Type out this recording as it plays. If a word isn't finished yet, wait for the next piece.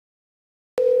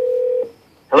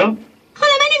Hello?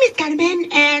 Hello, my name is Carmen,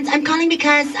 and I'm calling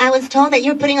because I was told that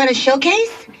you're putting on a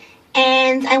showcase,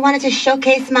 and I wanted to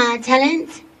showcase my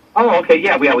talent. Oh, okay,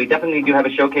 yeah, we definitely do have a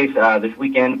showcase this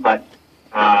weekend, but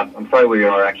I'm sorry we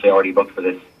are actually already booked for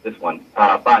this one.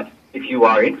 But if you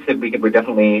are interested, we're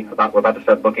about to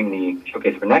start booking the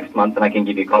showcase for next month, and I can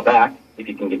give you a call back if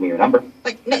you can give me your number.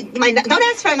 But no, don't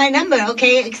ask for my number,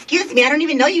 okay? Excuse me, I don't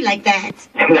even know you like that.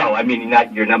 No, I mean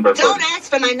not your number. Don't ask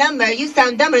for my number. You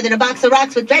sound dumber than a box of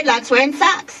rocks with dreadlocks wearing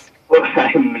socks. Well,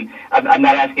 I'm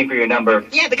not asking for your number.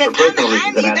 Yeah, because you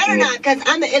better not, because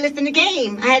I'm the illest in the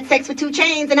game. I had sex with 2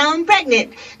 Chainz, and now I'm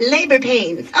pregnant. Labor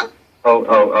pains. Oh,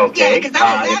 okay. Yeah, because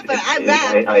I'm a rapper. I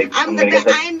rap. I'm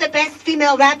the best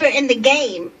female rapper in the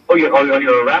game. Oh, you're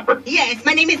a rapper? Yes,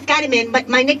 my name is Carmen, but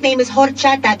my nickname is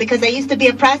Horchata because I used to be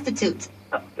a prostitute.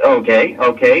 Okay.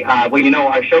 Well,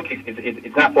 our showcase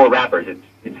it's not for rappers.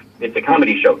 It's a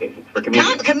comedy showcase. It's for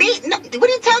comedians. No, what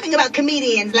are you talking about,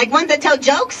 comedians? Like ones that tell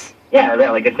jokes? Yeah,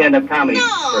 like a stand-up comedy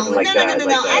person like that.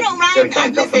 No. I don't rhyme.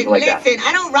 Listen,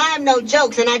 I don't rhyme no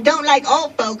jokes, and I don't like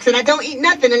old folks, and I don't eat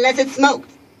nothing unless it's smoked.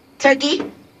 Turkey?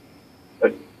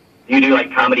 You do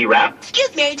like comedy rap?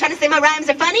 Excuse me, are you trying to say my rhymes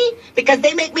are funny? Because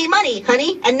they make me money,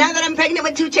 honey. And now that I'm pregnant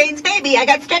with 2 Chainz baby, I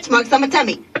got stretch marks on my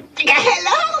tummy.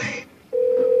 Hello?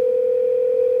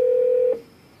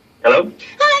 Hello?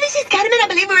 Hello, this is Carmen. I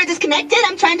believe we were disconnected.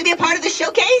 I'm trying to be a part of the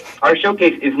showcase. Our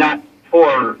showcase is not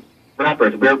for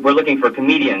rappers. We're looking for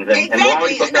comedians, and exactly. we're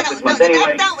already booked up this month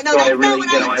anyway. So I really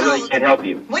can't help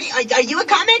you. Are you a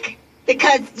comic?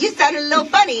 Because you sound a little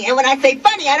funny, and when I say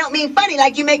funny, I don't mean funny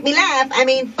like you make me laugh. I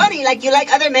mean funny like you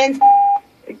like other men's.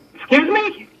 Excuse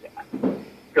me?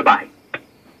 Goodbye.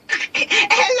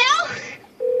 Hello?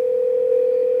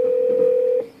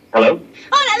 Hello?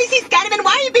 Oh, this is Carmen.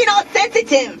 Why are you being all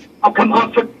sensitive? Oh, come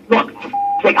on. Look,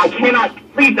 I cannot.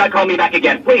 Please don't call me back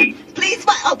again. Please. Please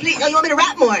what? Oh, please. Oh, you want me to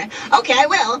rap more? Okay, I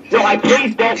will. No,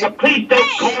 please don't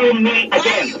call me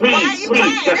again. Why are you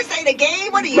crying? This ain't a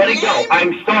game. What are you, let it go.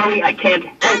 I'm sorry. I can't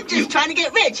help you. I'm just trying to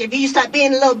get rich. If you stop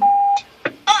being a little...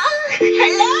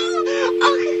 hello?